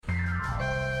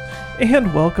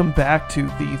And welcome back to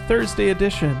the Thursday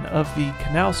edition of the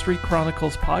Canal Street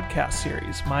Chronicles podcast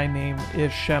series. My name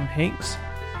is Shem Hanks,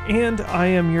 and I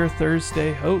am your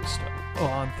Thursday host.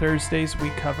 On Thursdays, we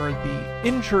cover the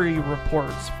injury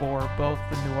reports for both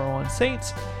the New Orleans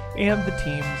Saints and the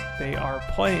teams they are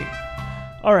playing.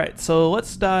 All right, so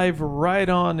let's dive right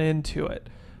on into it.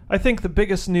 I think the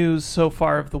biggest news so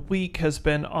far of the week has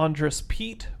been Andrus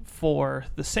Peat for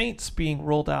the Saints being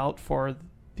ruled out for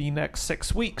the next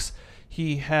 6 weeks.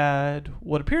 He had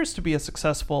what appears to be a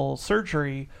successful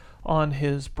surgery on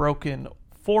his broken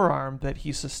forearm that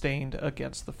he sustained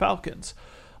against the Falcons.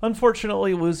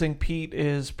 Unfortunately, losing Peat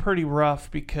is pretty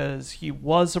rough because he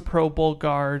was a Pro Bowl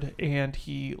guard and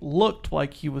he looked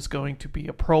like he was going to be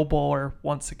a Pro Bowler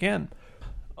once again.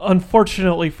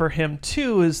 Unfortunately for him,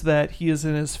 too, is that he is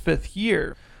in his 5th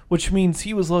year, which means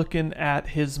he was looking at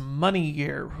his money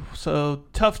year. So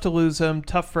tough to lose him,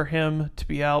 tough for him to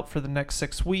be out for the next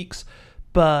 6 weeks.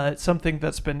 But something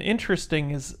that's been interesting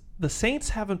is the Saints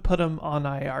haven't put him on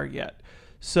IR yet.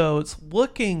 So it's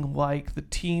looking like the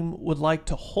team would like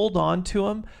to hold on to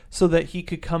him so that he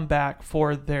could come back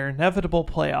for their inevitable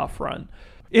playoff run.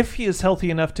 If he is healthy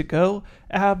enough to go,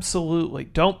 absolutely.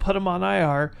 Don't put him on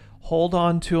IR. Hold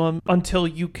on to him until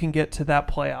you can get to that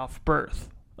playoff berth.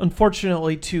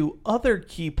 Unfortunately, 2 other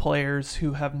key players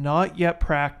who have not yet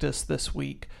practiced this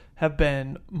week have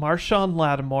been Marshon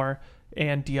Lattimore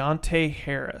and Deonte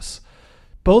Harris,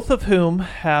 both of whom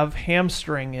have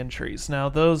hamstring injuries. Now,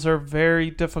 those are very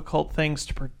difficult things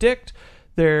to predict.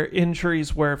 They're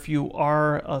injuries where if you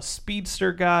are a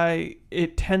speedster guy,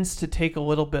 it tends to take a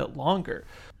little bit longer.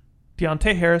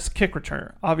 Deonte Harris, kick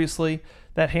returner. Obviously,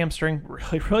 that hamstring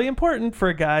really important for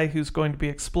a guy who's going to be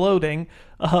exploding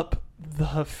up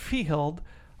the field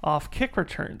off kick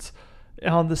returns.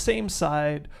 On the same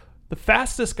side, the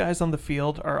fastest guys on the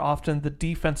field are often the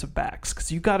defensive backs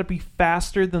because you got to be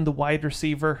faster than the wide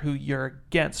receiver who you're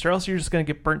against, or else you're just going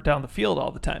to get burnt down the field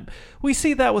all the time. We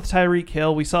see that with Tyreek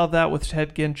Hill. We saw that with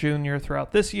Ted Ginn Jr.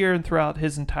 throughout this year and throughout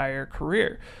his entire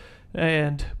career.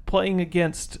 And playing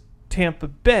against Tampa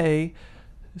Bay,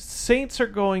 Saints are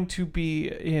going to be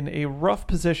in a rough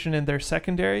position in their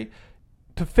secondary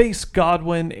to face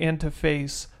Godwin and to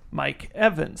face Mike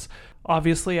Evans.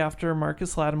 Obviously, after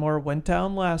Marcus Lattimore went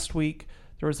down last week,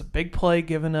 there was a big play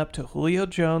given up to Julio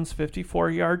Jones,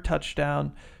 54-yard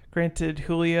touchdown. Granted,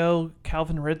 Julio,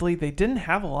 Calvin Ridley, they didn't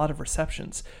have a lot of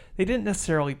receptions. They didn't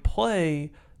necessarily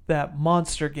play that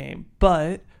monster game,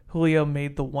 but Julio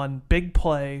made the one big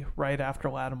play right after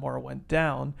Lattimore went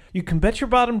down. You can bet your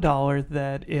bottom dollar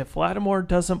that if Lattimore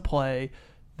doesn't play,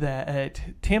 that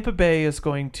Tampa Bay is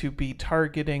going to be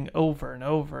targeting over and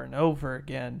over and over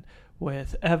again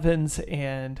with Evans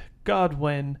and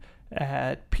Godwin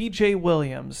at PJ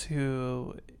Williams,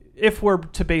 who, if we're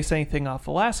to base anything off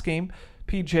the last game,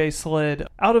 PJ slid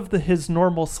out of his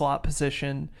normal slot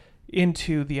position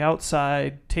into the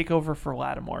outside takeover for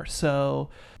Lattimore. So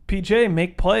PJ,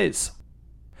 make plays.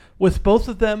 With both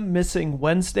of them missing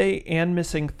Wednesday and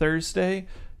missing Thursday,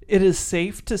 it is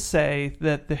safe to say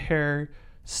that their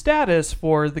status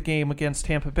for the game against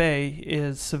Tampa Bay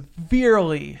is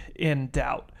severely in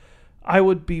doubt. I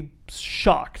would be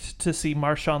shocked to see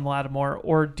Marshon Lattimore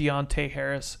or Deonte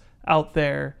Harris out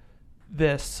there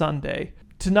this Sunday.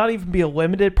 To not even be a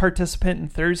limited participant in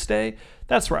Thursday,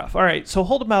 that's rough. All right, so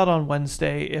hold them out on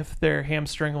Wednesday if their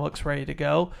hamstring looks ready to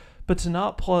go. But to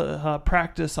not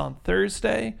practice on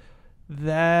Thursday,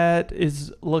 that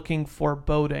is looking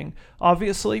foreboding.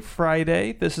 Obviously,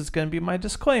 Friday, this is going to be my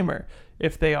disclaimer.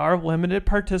 If they are limited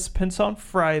participants on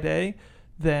Friday,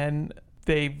 then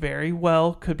they very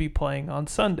well could be playing on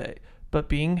Sunday. But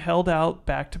being held out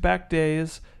back-to-back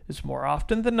days is more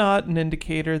often than not an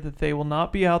indicator that they will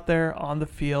not be out there on the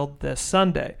field this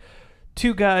Sunday.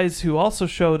 2 guys who also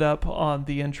showed up on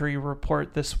the injury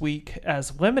report this week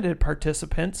as limited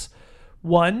participants.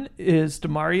 One is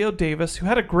Demario Davis, who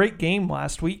had a great game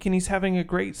last week, and he's having a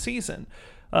great season.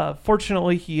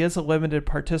 Fortunately, he is a limited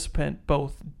participant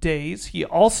both days. He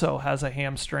also has a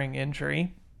hamstring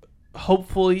injury.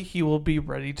 Hopefully, he will be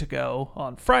ready to go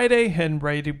on Friday and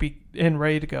ready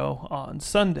to go on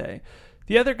Sunday.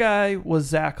 The other guy was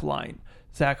Zach Line.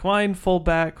 Zach Line,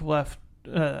 fullback, was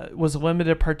a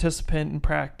limited participant in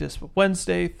practice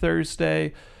Wednesday,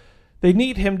 Thursday. They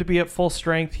need him to be at full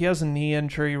strength. He has a knee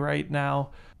injury right now.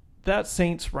 That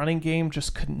Saints running game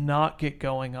just could not get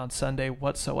going on Sunday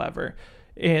whatsoever.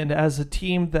 And as a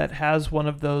team that has one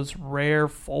of those rare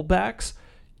fullbacks,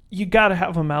 you got to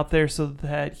have him out there so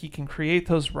that he can create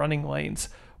those running lanes,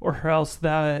 or else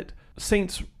that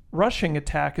Saints rushing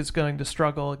attack is going to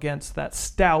struggle against that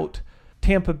stout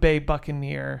Tampa Bay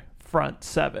Buccaneer front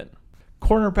seven.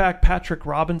 Cornerback Patrick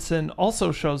Robinson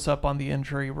also shows up on the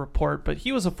injury report, but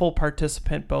he was a full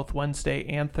participant both Wednesday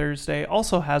and Thursday,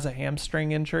 also has a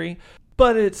hamstring injury,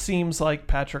 but it seems like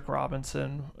Patrick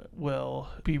Robinson will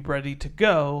be ready to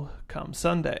go come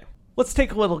Sunday. Let's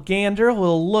take a little gander, a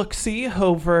little look-see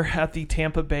over at the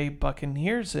Tampa Bay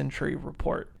Buccaneers injury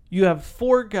report. You have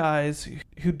 4 guys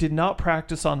who did not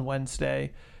practice on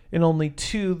Wednesday and only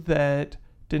 2 that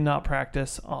did not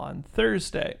practice on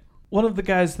Thursday. One of the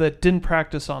guys that didn't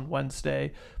practice on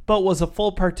Wednesday but was a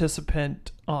full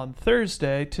participant on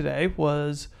Thursday today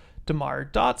was DeMar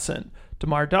Dotson.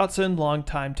 DeMar Dotson,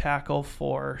 longtime tackle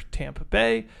for Tampa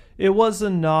Bay. It was a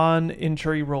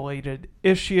non-injury related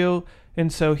issue,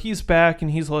 and so he's back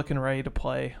and he's looking ready to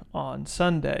play on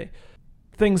Sunday.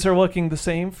 Things are looking the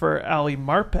same for Ali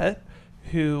Marpet,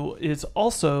 who is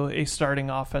also a starting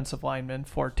offensive lineman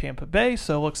for Tampa Bay,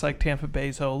 so it looks like Tampa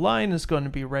Bay's O-line is going to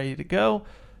be ready to go.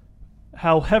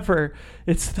 However,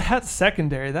 it's that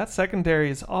secondary. That secondary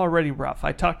is already rough.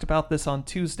 I talked about this on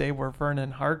Tuesday where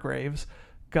Vernon Hargreaves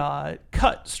got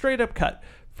cut, straight up cut.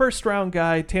 First round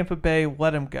guy, Tampa Bay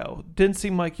let him go. Didn't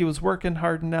seem like he was working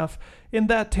hard enough. And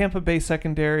that Tampa Bay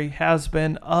secondary has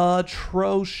been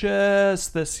atrocious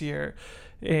this year.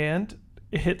 And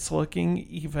it's looking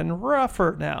even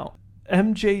rougher now.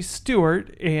 MJ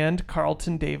Stewart and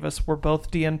Carlton Davis were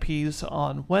both DNPs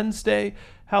on Wednesday.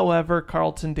 However,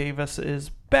 Carlton Davis is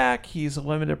back. He's a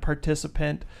limited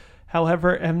participant.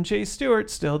 However, MJ Stewart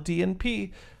still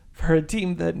DNP for a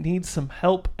team that needs some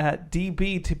help at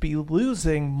DB to be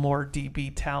losing more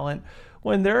DB talent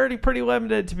when they're already pretty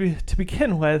limited to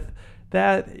begin with.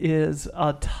 That is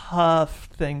a tough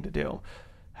thing to do.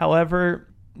 However,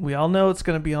 we all know it's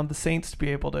going to be on the Saints to be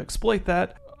able to exploit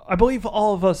that. I believe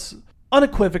all of us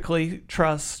unequivocally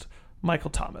trust Michael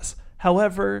Thomas.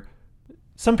 However,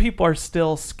 some people are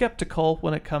still skeptical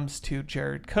when it comes to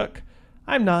Jared Cook.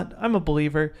 I'm not. I'm a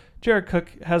believer. Jared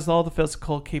Cook has all the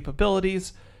physical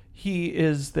capabilities. He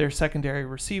is their secondary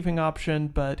receiving option,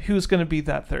 but who's going to be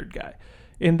that third guy?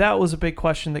 And that was a big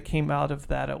question that came out of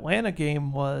that Atlanta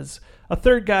game, was a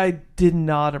third guy did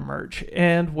not emerge.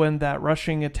 And when that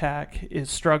rushing attack is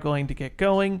struggling to get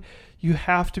going, you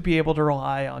have to be able to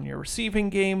rely on your receiving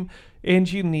game,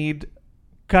 and you need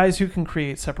guys who can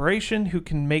create separation, who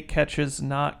can make catches,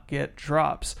 not get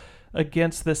drops.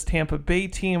 Against this Tampa Bay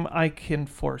team, I can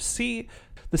foresee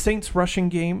the Saints' rushing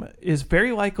game is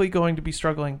very likely going to be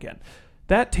struggling again.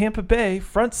 That Tampa Bay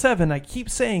front seven, I keep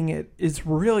saying it, is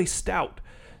really stout.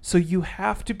 So you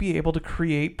have to be able to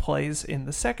create plays in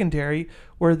the secondary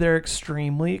where they're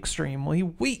extremely, extremely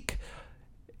weak.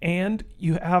 And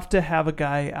you have to have a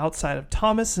guy outside of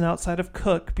Thomas and outside of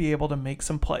Cook be able to make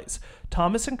some plays.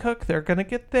 Thomas and Cook, they're going to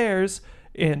get theirs,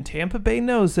 and Tampa Bay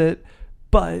knows it.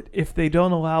 But if they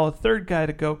don't allow a third guy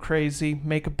to go crazy,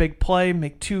 make a big play,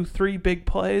 make 2-3 big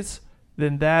plays,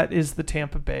 then that is the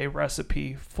Tampa Bay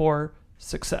recipe for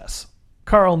success.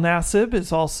 Carl Nassib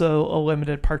is also a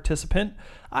limited participant.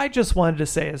 I just wanted to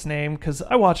say his name because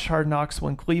I watched Hard Knocks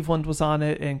when Cleveland was on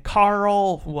it, and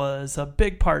Carl was a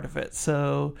big part of it.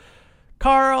 So,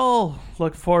 Carl,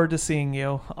 look forward to seeing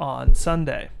you on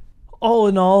Sunday. All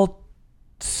in all,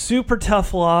 super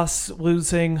tough loss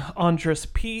losing Andres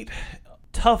Pete.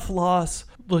 Tough loss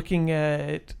looking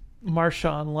at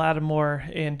Marshawn Lattimore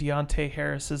and Deontay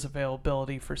Harris's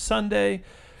availability for Sunday.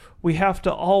 We have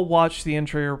to all watch the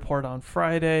injury report on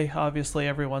Friday. Obviously,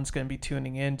 everyone's going to be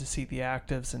tuning in to see the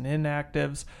actives and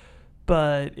inactives,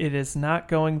 but it is not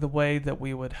going the way that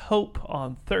we would hope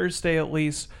on Thursday, at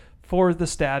least, for the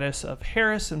status of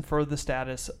Harris and for the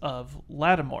status of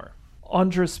Lattimore.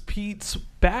 Andres Pete's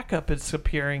backup it's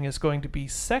appearing is going to be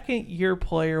second-year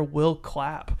player Will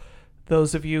Clapp.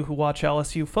 Those of you who watch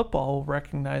LSU football will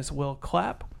recognize Will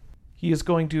Clapp. He is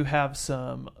going to have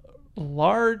some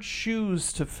large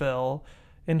shoes to fill,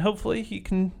 and hopefully he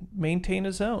can maintain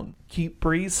his own. Keep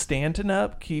Breeze standing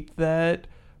up, keep that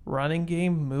running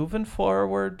game moving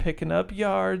forward, picking up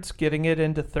yards, getting it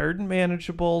into third and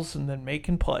manageables, and then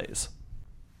making plays.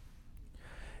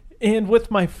 And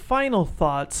with my final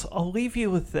thoughts, I'll leave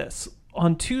you with this.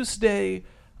 On Tuesday,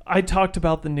 I talked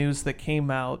about the news that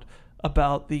came out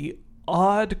about the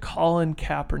odd Colin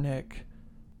Kaepernick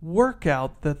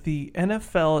workout that the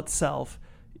NFL itself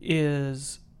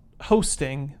is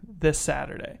hosting this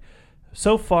Saturday.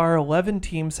 So far, 11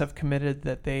 teams have committed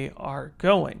that they are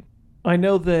going. I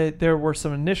know that there were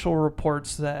some initial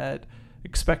reports that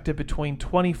expected between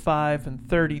 25 and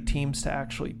 30 teams to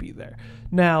actually be there.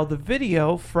 Now, the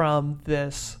video from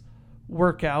this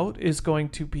workout is going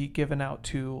to be given out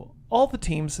to all the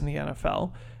teams in the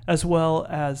NFL, as well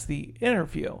as the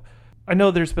interview. I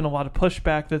know there's been a lot of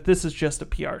pushback that this is just a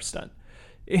PR stunt.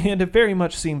 And it very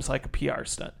much seems like a PR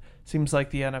stunt. Seems like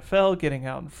the NFL getting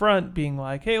out in front, being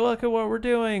like, hey, look at what we're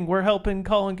doing. We're helping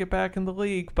Colin get back in the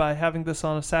league by having this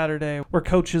on a Saturday where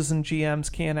coaches and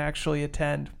GMs can't actually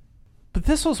attend. But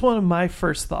this was one of my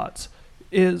first thoughts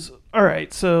is, all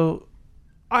right, so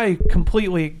I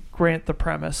completely grant the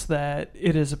premise that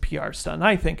it is a PR stunt.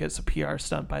 I think it's a PR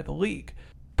stunt by the league.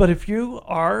 But if you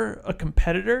are a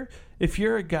competitor, if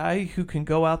you're a guy who can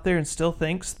go out there and still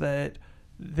thinks that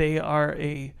they are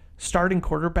a starting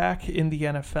quarterback in the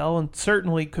NFL and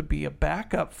certainly could be a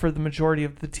backup for the majority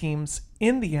of the teams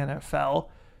in the NFL,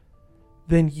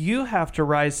 then you have to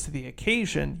rise to the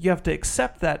occasion. You have to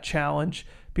accept that challenge.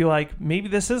 Be like, maybe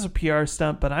this is a PR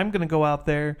stunt, but I'm going to go out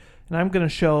there and I'm going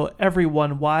to show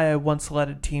everyone why I once led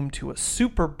a team to a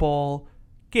Super Bowl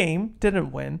game,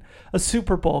 didn't win, a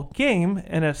Super Bowl game,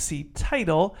 NFC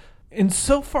title. And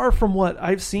so far from what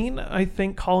I've seen, I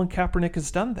think Colin Kaepernick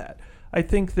has done that. I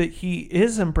think that he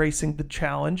is embracing the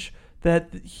challenge,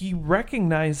 that he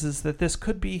recognizes that this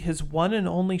could be his one and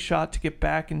only shot to get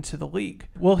back into the league.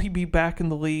 Will he be back in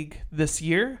the league this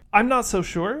year? I'm not so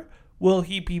sure. Will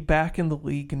he be back in the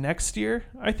league next year?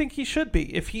 I think he should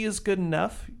be. If he is good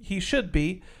enough, he should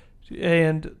be.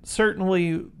 And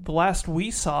certainly the last we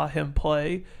saw him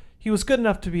play, he was good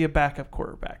enough to be a backup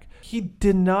quarterback. He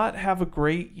did not have a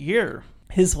great year.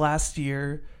 His last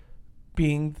year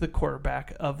being the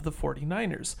quarterback of the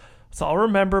 49ers. So I'll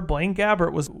remember Blaine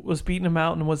Gabbert was beating him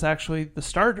out and was actually the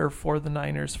starter for the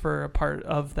Niners for a part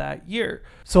of that year.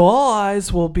 So all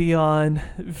eyes will be on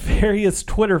various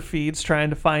Twitter feeds trying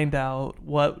to find out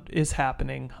what is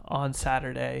happening on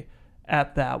Saturday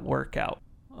at that workout.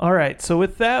 All right, so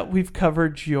with that, we've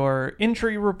covered your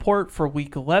injury report for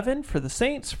Week 11 for the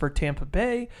Saints, for Tampa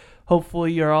Bay.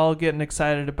 Hopefully you're all getting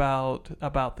excited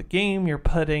about the game. You're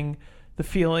putting the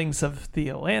feelings of the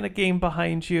Atlanta game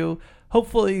behind you.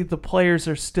 Hopefully the players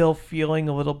are still feeling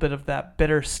a little bit of that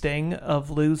bitter sting of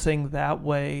losing that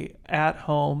way at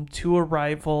home to a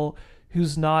rival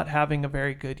who's not having a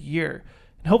very good year.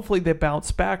 And hopefully they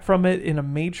bounce back from it in a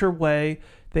major way.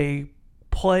 They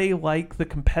play like the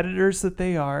competitors that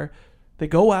they are. They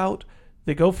go out,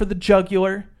 they go for the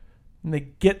jugular, and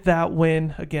they get that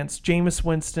win against Jameis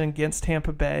Winston, against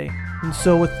Tampa Bay. And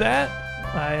so with that,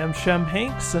 I am Shem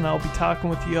Hanks, and I'll be talking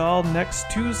with you all next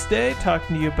Tuesday,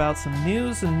 talking to you about some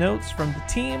news and notes from the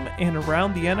team and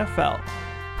around the NFL.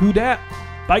 Who dat?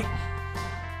 Bye.